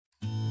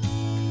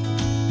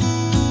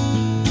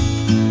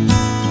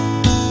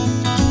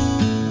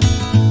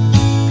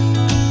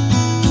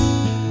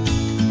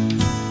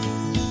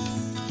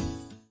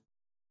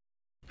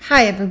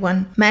Hi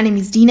everyone, my name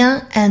is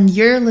Dina and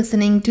you're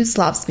listening to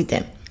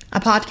Slavic, a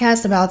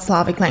podcast about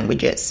Slavic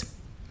languages.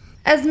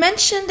 As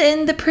mentioned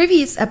in the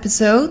previous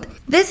episode,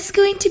 this is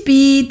going to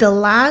be the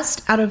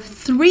last out of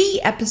 3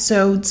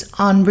 episodes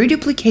on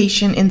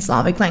reduplication in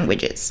Slavic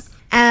languages.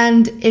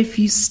 And if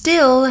you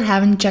still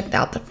haven't checked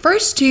out the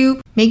first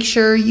 2, make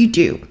sure you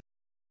do.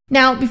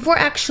 Now, before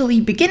actually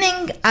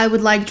beginning, I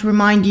would like to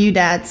remind you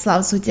that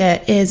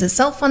Slavic is a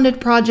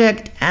self-funded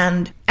project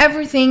and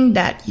everything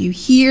that you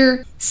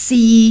hear,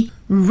 see,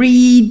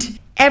 read,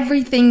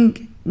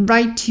 everything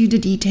right to the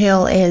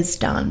detail is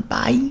done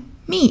by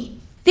me.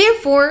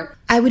 Therefore,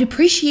 I would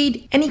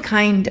appreciate any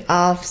kind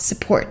of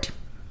support.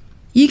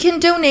 You can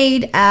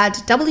donate at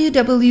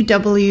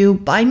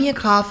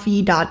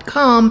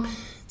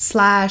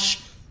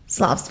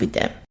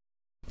www.buymeacoffee.com/Slavic.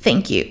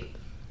 Thank you.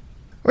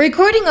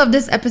 Recording of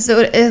this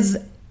episode is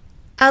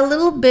a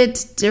little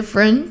bit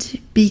different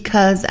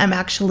because I'm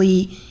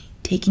actually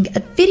taking a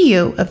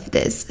video of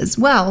this as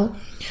well.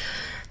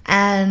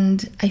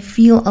 And I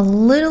feel a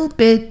little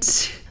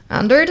bit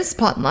under the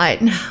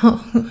spotlight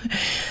now.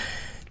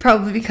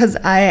 Probably because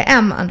I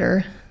am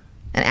under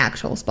an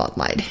actual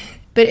spotlight.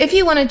 But if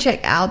you want to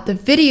check out the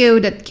video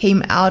that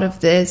came out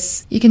of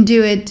this, you can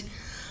do it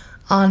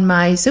on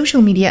my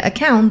social media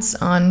accounts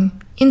on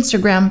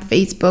Instagram,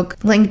 Facebook,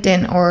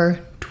 LinkedIn, or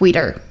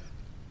Twitter.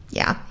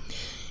 Yeah,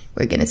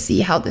 we're gonna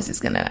see how this is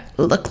gonna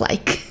look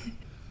like.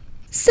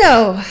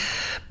 So,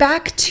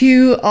 back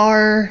to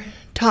our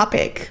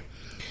topic.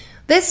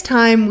 This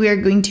time we're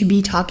going to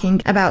be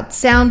talking about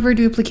sound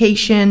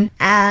reduplication,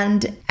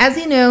 and as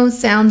you know,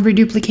 sound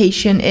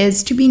reduplication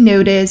is to be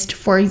noticed,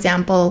 for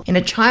example, in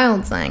a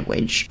child's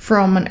language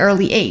from an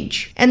early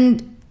age.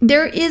 And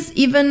there is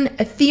even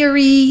a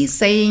theory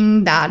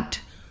saying that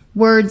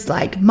words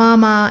like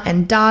mama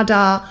and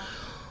dada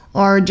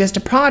are just a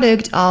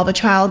product of a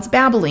child's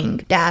babbling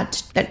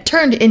that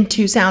turned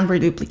into sound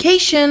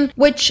reduplication,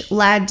 which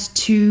led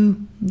to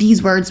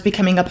these words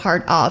becoming a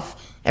part of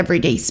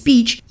everyday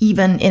speech,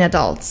 even in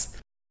adults.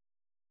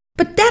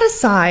 But that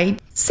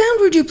aside, sound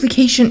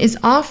reduplication is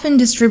often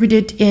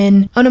distributed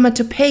in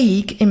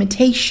onomatopoeic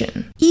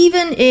imitation,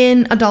 even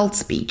in adult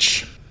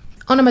speech.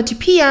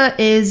 Onomatopoeia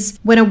is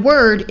when a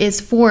word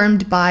is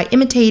formed by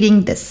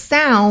imitating the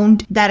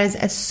sound that is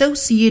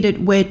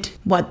associated with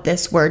what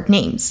this word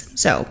names.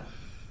 So,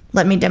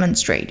 let me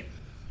demonstrate.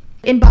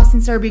 In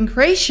Bosnian Serbian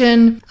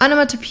Croatian,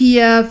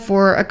 onomatopoeia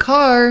for a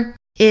car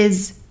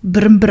is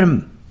brum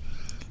brum.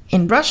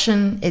 In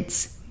Russian,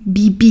 it's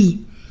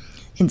bb.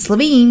 In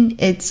Slovene,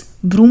 it's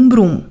brum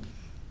brum.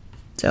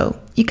 So,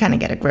 you kind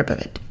of get a grip of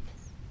it.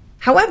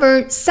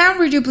 However, sound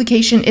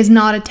reduplication is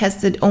not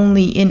attested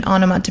only in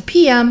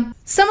onomatopoeia.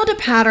 Some of the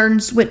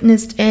patterns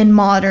witnessed in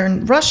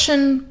modern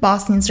Russian,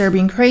 Bosnian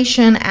Serbian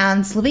Croatian,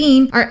 and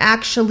Slovene are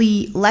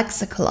actually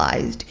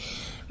lexicalized,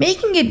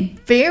 making it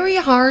very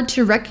hard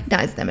to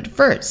recognize them at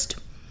first.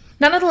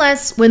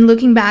 Nonetheless, when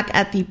looking back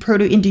at the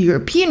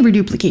Proto-Indo-European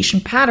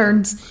reduplication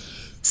patterns,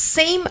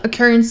 same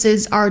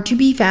occurrences are to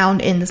be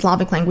found in the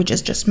Slavic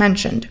languages just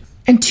mentioned.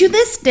 And to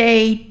this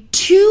day,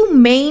 2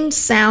 main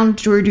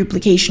sound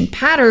reduplication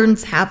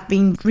patterns have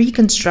been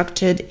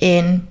reconstructed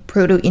in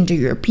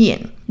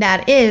Proto-Indo-European.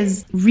 That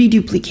is,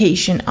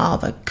 reduplication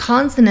of a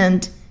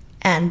consonant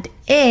and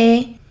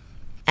e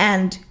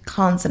and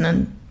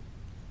consonant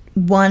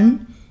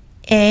 1,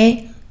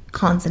 e,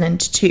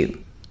 consonant 2.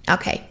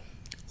 Okay,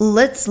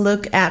 let's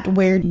look at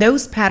where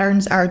those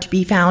patterns are to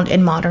be found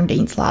in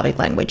modern-day Slavic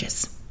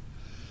languages.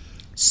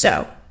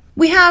 So,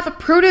 we have a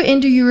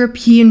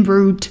Proto-Indo-European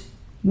root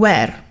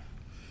ver,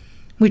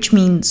 which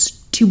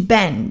means to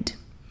bend.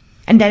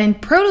 And then in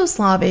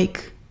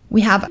Proto-Slavic,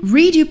 we have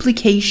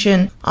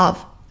reduplication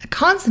of a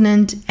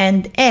consonant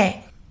and e,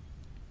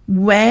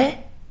 we,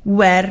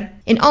 ver.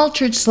 In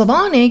Altered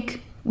Slavonic,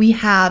 we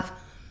have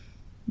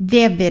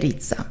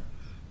veverica.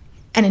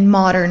 And in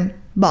modern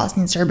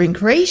Bosnian Serbian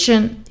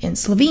Croatian, in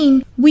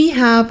Slovene, we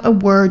have a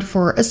word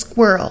for a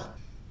squirrel,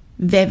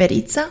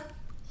 veverica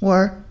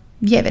or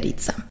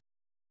vjeverica.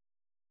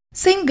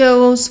 Same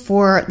goes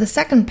for the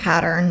second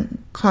pattern,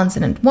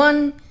 consonant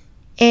 1,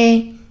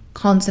 e,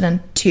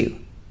 consonant 2.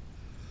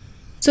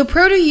 So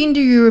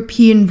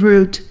Proto-Indo-European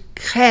root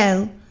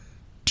khel,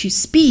 to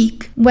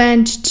speak,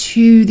 went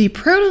to the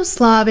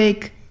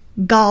Proto-Slavic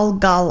gal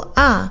gal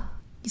a.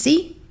 You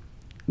see?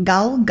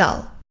 Gal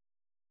gal.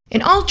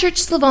 In Altered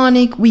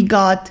Slavonic, we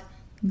got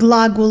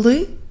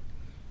glagolu,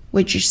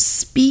 which is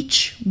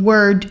speech,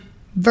 word,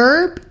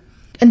 verb,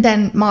 and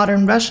then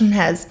modern Russian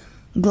has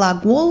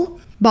glagol,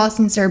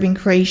 Bosnian Serbian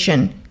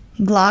Croatian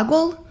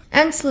glagol,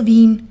 and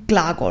Slovene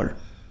glagol,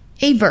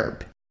 a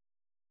verb.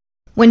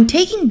 When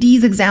taking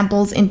these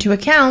examples into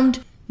account,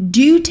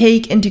 do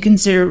take into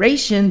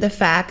consideration the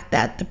fact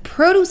that the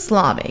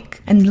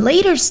Proto-Slavic and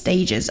later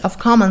stages of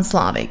Common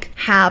Slavic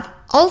have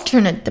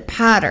alternated the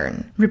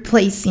pattern,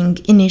 replacing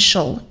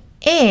initial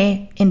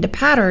e in the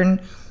pattern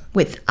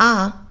with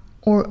a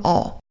or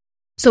o.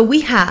 So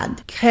we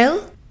had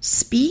khel,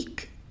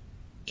 speak,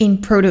 in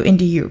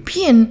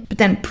Proto-Indo-European, but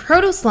then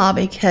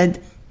Proto-Slavic had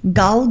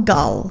gal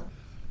gal,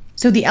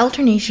 So the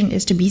alternation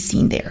is to be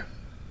seen there.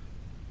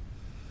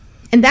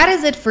 And that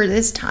is it for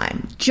this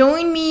time.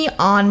 Join me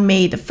on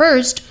May the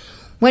 1st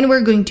when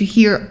we're going to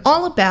hear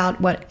all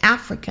about what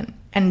African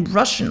and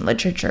Russian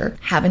literature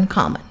have in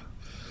common.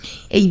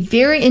 A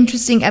very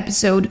interesting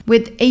episode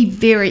with a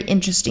very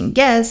interesting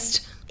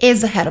guest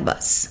is ahead of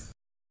us.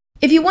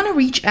 If you want to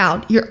reach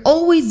out, you're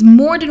always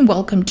more than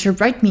welcome to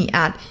write me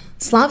at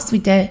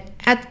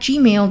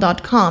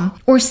slavsvite@gmail.com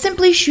or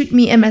simply shoot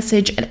me a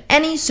message at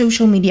any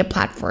social media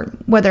platform,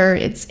 whether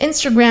it's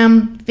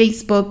Instagram,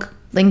 Facebook,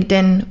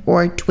 LinkedIn,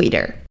 or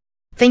Twitter.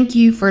 Thank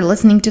you for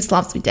listening to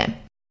Slavsvite.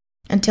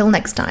 Until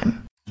next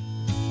time.